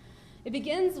states. It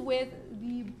begins with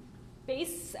the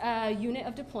base unit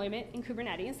of deployment in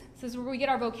Kubernetes. So this is where we get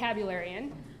our vocabulary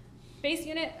in. Base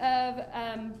unit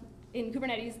in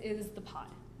Kubernetes is the pod.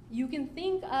 You can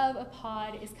think of a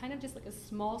pod as kind of just like a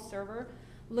small server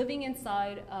living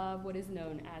inside of what is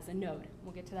known as a node.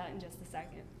 We'll get to that in just a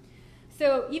second.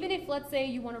 So even if, let's say,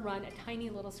 you want to run a tiny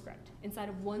little script inside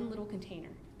of one little container,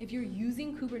 if you're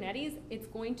using Kubernetes, it's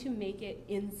going to make it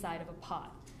inside of a pod.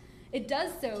 It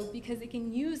does so because it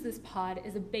can use this pod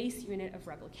as a base unit of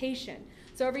replication.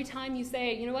 So every time you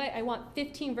say, you know what, I want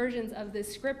 15 versions of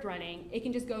this script running, it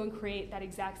can just go and create that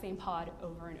exact same pod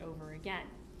over and over again.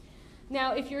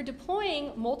 Now, if you're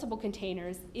deploying multiple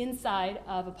containers inside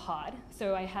of a pod,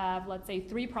 so I have, let's say,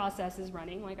 3 processes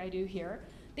running like I do here,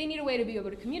 they need a way to be able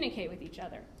to communicate with each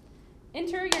other.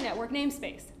 Enter your network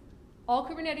namespace. All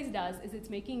Kubernetes does is it's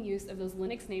making use of those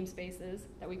Linux namespaces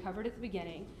that we covered at the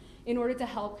beginning in order to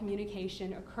help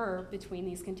communication occur between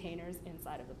these containers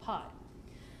inside of the pod.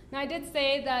 Now, I did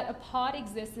say that a pod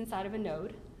exists inside of a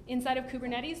node. Inside of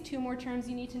Kubernetes, 2 more terms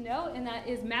you need to know, and that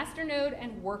is master node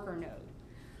and worker node.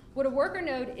 What a worker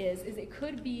node is it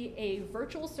could be a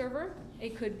virtual server,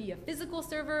 it could be a physical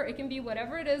server, it can be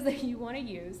whatever it is that you want to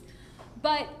use.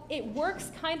 But it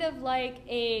works kind of like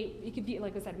it could be,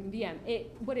 like I said, a VM.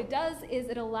 What it does is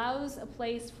it allows a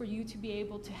place for you to be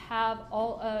able to have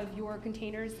all of your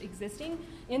containers existing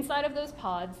inside of those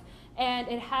pods. And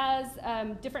it has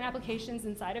different applications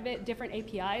inside of it, different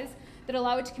APIs that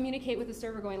allow it to communicate with the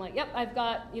server going like, yep, I've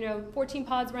got 14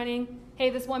 pods running. Hey,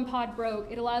 this one pod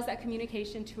broke. It allows that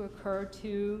communication to occur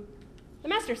to the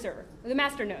master server, or the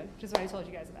master node, which is what I told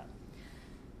you guys about.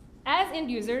 As end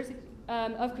users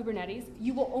of Kubernetes,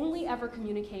 you will only ever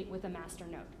communicate with a master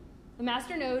node. The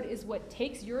master node is what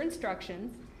takes your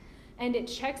instructions and it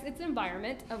checks its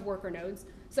environment of worker nodes.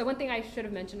 So one thing I should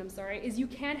have mentioned, I'm sorry, is you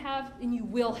can have, and you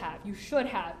will have, you should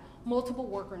have multiple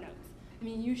worker nodes. I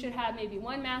mean, you should have maybe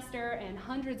one master and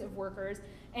hundreds of workers,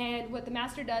 and what the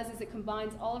master does is it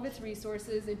combines all of its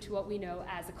resources into what we know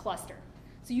as a cluster.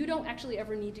 So you don't actually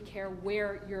ever need to care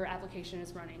where your application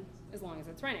is running, as long as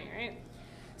it's running, right?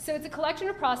 So it's a collection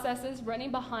of processes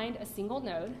running behind a single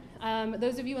node.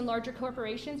 Those of you in larger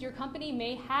corporations, your company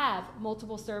may have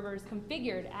multiple servers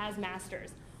configured as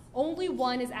masters. Only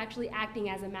one is actually acting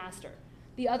as a master.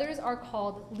 The others are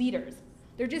called leaders.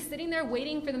 They're just sitting there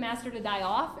waiting for the master to die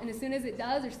off, and as soon as it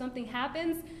does or something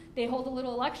happens, they hold a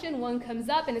little election, one comes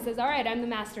up, and it says, all right, I'm the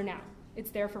master now.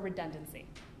 It's there for redundancy.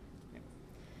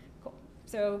 Cool.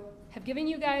 So I've given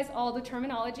you guys all the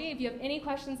terminology. If you have any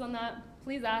questions on that,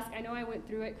 please ask. I know I went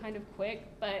through it kind of quick,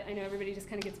 but I know everybody just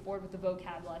kind of gets bored with the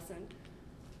vocab lesson.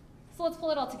 So let's pull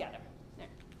it all together. There.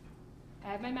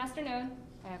 I have my master node.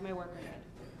 I have my worker node.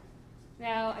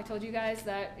 Now, I told you guys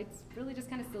that it's really just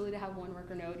kind of silly to have one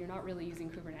worker node. You're not really using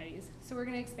Kubernetes. So we're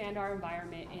going to expand our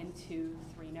environment into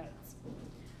 3 nodes.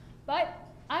 But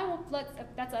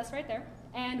that's us right there.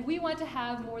 And we want to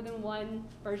have more than one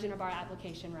version of our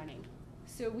application running.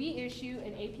 So we issue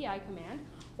an API command,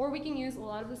 or we can use a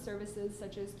lot of the services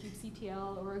such as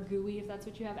kubectl or a GUI if that's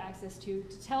what you have access to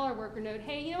tell our worker node,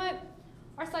 hey, you know what?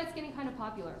 Our site's getting kind of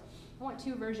popular. I want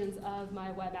 2 versions of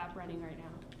my web app running right now.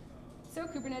 So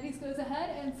Kubernetes goes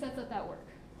ahead and sets up that work.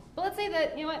 But let's say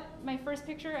that, you know what, my first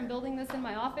picture, I'm building this in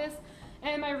my office,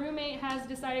 and my roommate has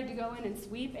decided to go in and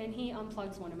sweep, and he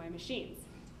unplugs one of my machines.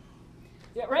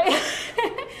 Yeah, right?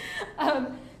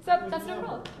 So that's no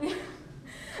problem.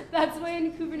 That's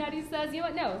when Kubernetes says, you know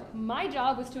what, no, my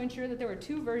job was to ensure that there were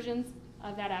 2 versions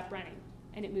of that app running,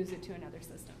 and it moves it to another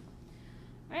system.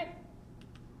 All right?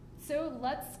 So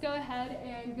let's go ahead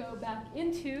and go back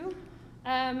into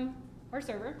our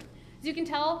server. As you can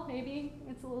tell, maybe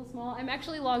it's a little small. I'm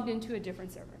actually logged into a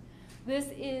different server. This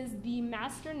is the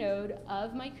master node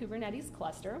of my Kubernetes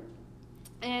cluster.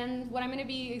 And what I'm going to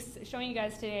be showing you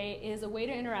guys today is a way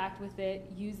to interact with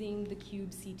it using the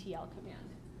kubectl command.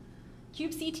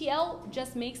 Kubectl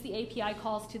just makes the API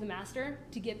calls to the master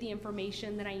to get the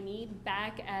information that I need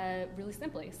back really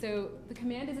simply. So the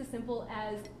command is as simple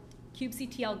as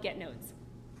kubectl get nodes.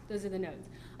 Those are the nodes.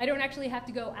 I don't actually have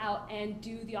to go out and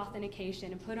do the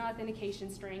authentication and put an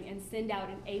authentication string and send out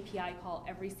an API call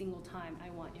every single time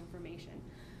I want information.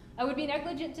 I would be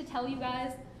negligent to tell you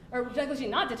guys, or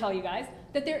negligent not to tell you guys,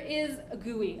 that there is a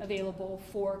GUI available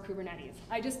for Kubernetes.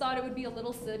 I just thought it would be a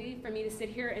little silly for me to sit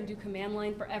here and do command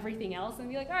line for everything else and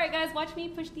be like, all right, guys, watch me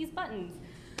push these buttons.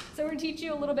 So we're going to teach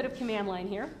you a little bit of command line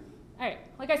here. All right,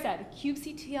 like I said,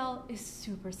 kubectl is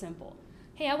super simple.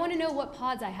 Hey, I want to know what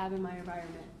pods I have in my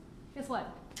environment. Guess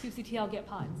what? kubectl get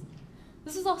pods.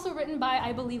 This is also written by,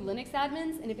 I believe, Linux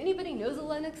admins, and if anybody knows a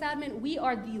Linux admin, we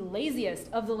are the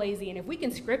laziest of the lazy, and if we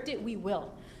can script it, we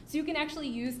will. So you can actually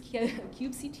use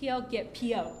kubectl get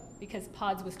po, because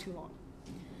pods was too long.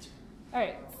 All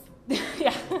right,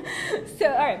 yeah,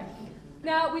 so all right.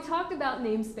 Now, we talked about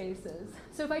namespaces.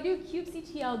 So if I do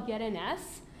kubectl get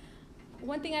ns,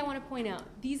 one thing I want to point out,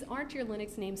 these aren't your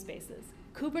Linux namespaces.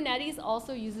 Kubernetes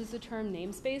also uses the term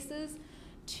namespaces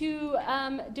to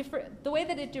the way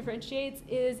that it differentiates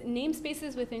is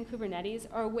namespaces within Kubernetes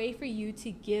are a way for you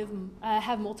to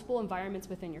have multiple environments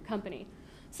within your company.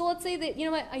 So let's say that, you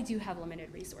know what, I do have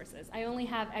limited resources. I only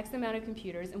have X amount of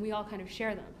computers, and we all kind of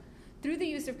share them. Through the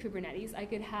use of Kubernetes, I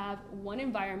could have one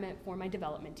environment for my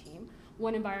development team,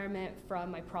 one environment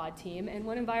from my prod team, and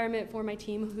one environment for my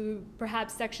team who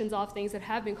perhaps sections off things that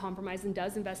have been compromised and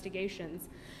does investigations.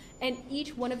 And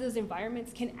each one of those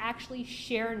environments can actually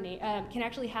can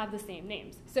actually have the same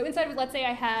names. So inside of, let's say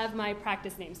I have my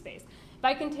practice namespace.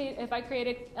 If I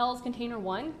created Ell's container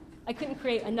 1, I couldn't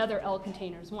create another Ell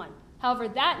containers 1. However,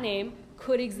 that name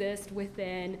could exist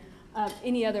within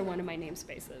any other one of my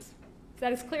namespaces. Is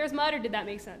that as clear as mud, or did that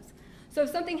make sense? So if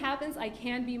something happens, I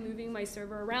can be moving my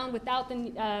server around without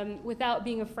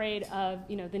being afraid of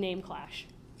the name clash.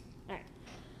 All right.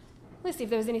 Let's see if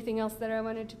there was anything else that I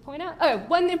wanted to point out. Oh,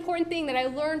 one important thing that I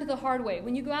learned the hard way.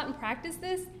 When you go out and practice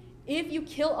this, if you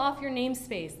kill off your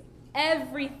namespace,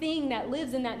 everything that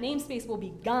lives in that namespace will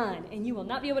be gone, and you will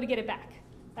not be able to get it back.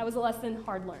 That was a lesson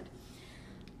hard learned.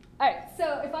 All right,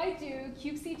 so if I do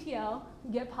kubectl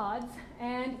get pods,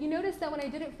 and you notice that when I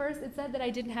did it first, it said that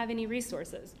I didn't have any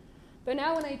resources. But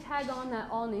now when I tag on that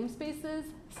all namespaces,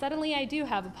 suddenly I do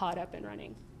have a pod up and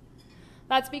running.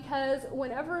 That's because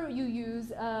whenever you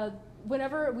use,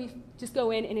 whenever we just go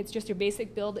in and it's just your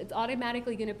basic build, it's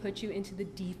automatically going to put you into the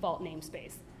default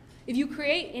namespace. If you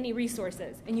create any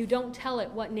resources and you don't tell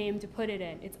it what name to put it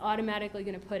in, it's automatically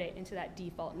going to put it into that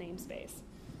default namespace.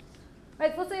 All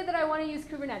right, so let's say that I want to use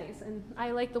Kubernetes, and I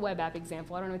like the web app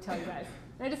example. I don't know what to tell you guys.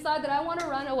 And I decide that I want to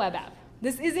run a web app.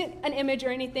 This isn't an image or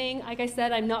anything. Like I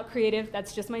said, I'm not creative.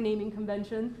 That's just my naming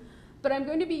convention. But I'm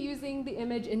going to be using the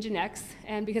image Nginx,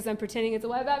 and because I'm pretending it's a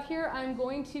web app here, I'm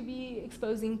going to be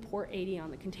exposing port 80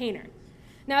 on the container.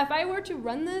 Now, if I were to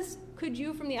run this, could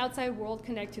you from the outside world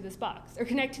connect to this box, or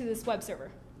connect to this web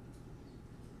server?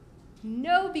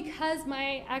 No, because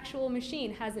my actual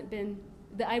machine hasn't been,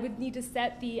 I would need to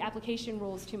set the application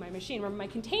rules to my machine. Remember, my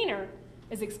container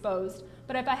is exposed,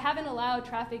 but if I haven't allowed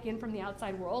traffic in from the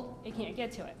outside world, it can't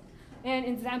get to it. And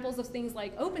examples of things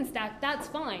like OpenStack, that's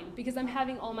fine, because I'm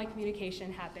having all my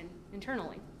communication happen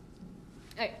internally.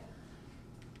 All right.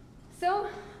 So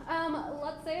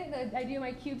let's say that I do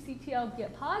my kubectl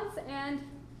get pods, and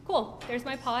cool, there's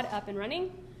my pod up and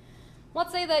running.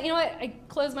 Let's say that, you know what, I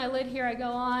close my lid here, I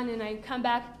go on, and I come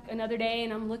back another day,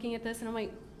 and I'm looking at this, and I'm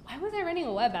like, why was I running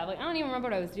a web app? Like, I don't even remember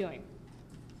what I was doing.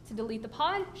 To delete the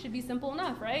pod should be simple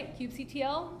enough, right?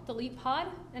 kubectl, delete pod,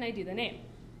 and I do the name.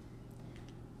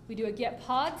 We do a get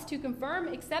pods to confirm,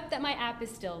 except that my app is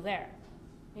still there.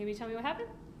 Maybe tell me what happened?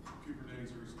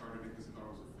 Kubernetes restarted it because it thought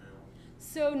it was a fail.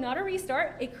 So not a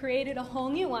restart, it created a whole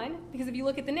new one, because if you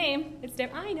look at the name, it's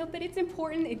different. I know, but it's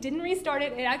important. It didn't restart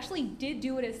it. It actually did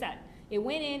do what it said. It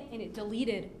went in and it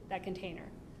deleted that container.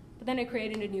 But then it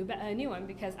created a new one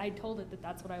because I told it that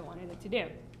that's what I wanted it to do.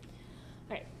 All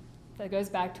right, so it goes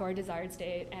back to our desired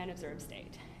state and observed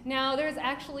state. Now, there's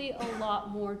actually a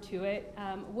lot more to it.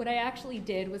 What I actually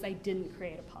did was I didn't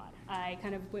create a pod. I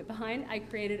kind of went behind. I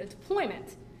created a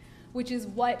deployment, which is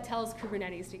what tells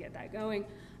Kubernetes to get that going.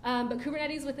 But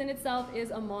Kubernetes within itself is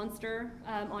a monster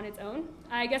on its own.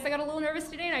 I guess I got a little nervous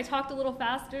today, and I talked a little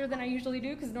faster than I usually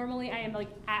do, because normally I am like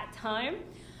at time.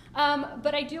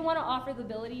 But I do want to offer the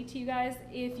ability to you guys,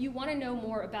 if you want to know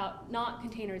more about not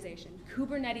containerization,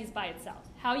 Kubernetes by itself,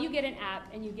 how you get an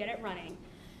app and you get it running.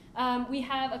 We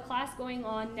have a class going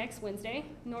on next Wednesday.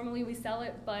 Normally we sell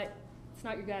it, but it's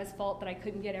not your guys' fault that I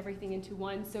couldn't get everything into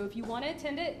one. So if you want to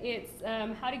attend it, it's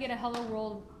how to get a Hello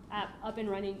World app up and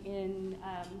running in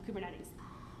Kubernetes.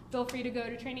 Feel free to go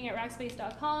to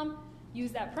training@rackspace.com,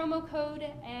 use that promo code,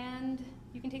 and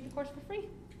you can take the course for free.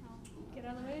 I'll get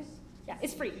out of the way. Yeah,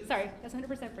 it's free. Sorry, that's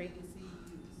 100% free.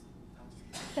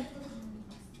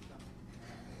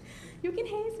 You can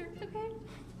haze her, it's okay.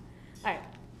 All right.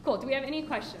 Cool. Do we have any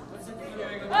questions?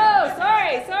 Oh,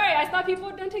 sorry. I thought people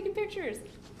were done taking pictures.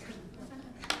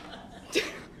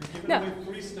 No.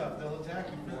 Free stuff. They'll attack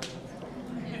you.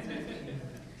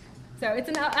 So it's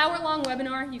an hour-long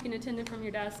webinar. You can attend it from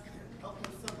your desk.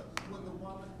 Okay, so the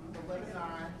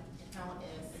webinar account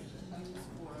is used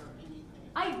for anything?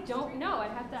 I don't know.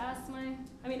 I'd have to ask my.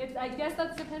 I mean, I guess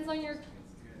that depends on your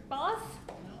boss.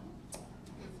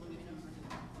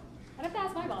 I'd have to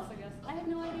ask my boss. I guess I have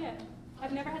no idea.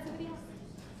 I've never had somebody else.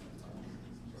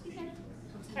 Okay.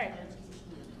 All right.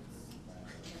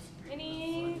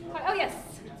 Any? Oh, yes.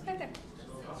 It's right there.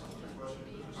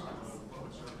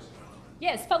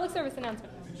 Yes, public service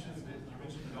announcement. You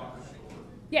mentioned Docker.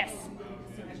 Yes.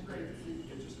 It's great. You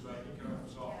get just about any kind of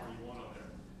software you want on there.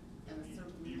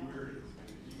 Be weird.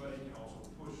 Anybody can also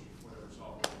push whatever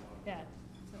software you want. Yeah.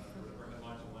 There were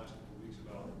headlines in the last couple of weeks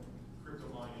about crypto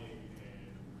mining and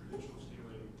credential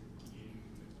stealing in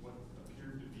what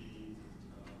appeared to be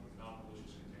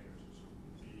non-malicious containers. So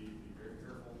be very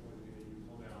careful with anything you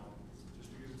pull down.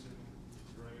 Just because it's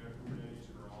running on Kubernetes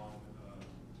or on in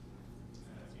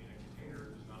a container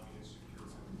does not mean it's secure.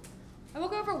 I will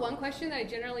go over one question that I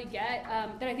generally get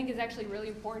that I think is actually really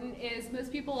important is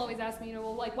most people always ask me,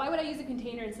 well, like, why would I use a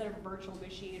container instead of a virtual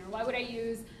machine? Or why would I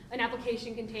use an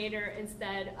application container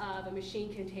instead of a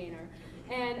machine container?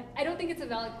 And I don't think it's a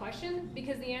valid question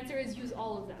because the answer is use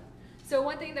all of them. So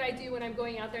one thing that I do when I'm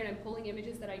going out there and I'm pulling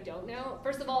images that I don't know,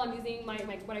 first of all, I'm using my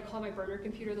what I call my burner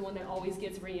computer, the one that always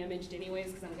gets re-imaged anyways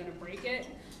because I'm going to break it.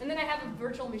 And then I have a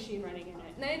virtual machine running in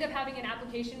it. And I end up having an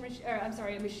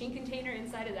a machine container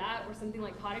inside of that or something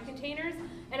like Kata containers,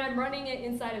 and I'm running it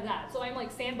inside of that. So I'm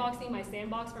like sandboxing my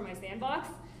sandbox for my sandbox.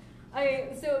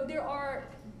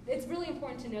 It's really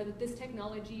important to know that this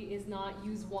technology is not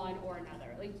use one or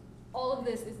another. Like, all of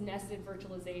this is nested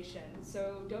virtualization.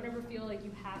 So don't ever feel like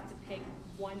you have to pick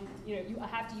one, you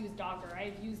have to use Docker.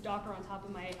 I've used Docker on top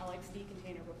of my LXD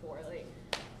container before. Like,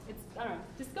 I don't know,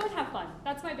 just go and have fun.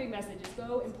 That's my big message. Just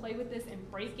go and play with this and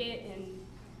break it and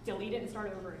delete it and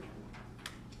start over again.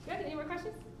 Good, any more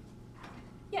questions?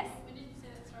 Yes? When did you say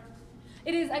that started?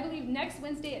 It is, I believe, next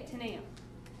Wednesday at 10 a.m.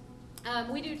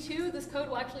 We do 2. This code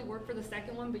will actually work for the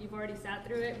second one, but you've already sat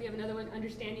through it. We have another one,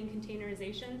 understanding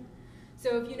containerization.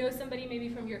 So if you know somebody maybe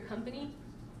from your company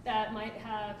that might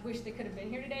have wished they could have been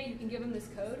here today, you can give them this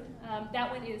code.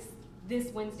 That one is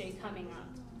this Wednesday coming up,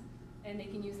 and they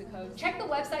can use the code. Check the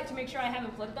website to make sure I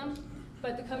haven't flipped them,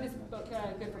 but the code is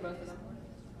good for both of them.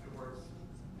 It works.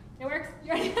 It works?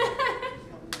 You ready?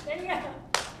 There you go.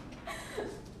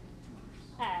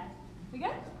 We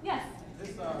good? Yes?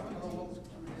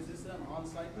 Is this an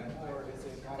on-site thing or is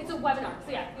it? It's a webinar.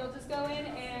 So yeah, you'll just go in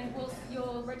and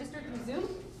you'll register through Zoom,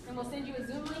 and we'll send you a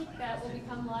Zoom link that will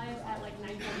become live at like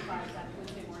 9:45 that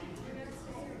Wednesday morning.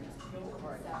 So,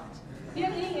 if you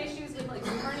have any issues with like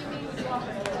burning me, would you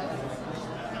offer?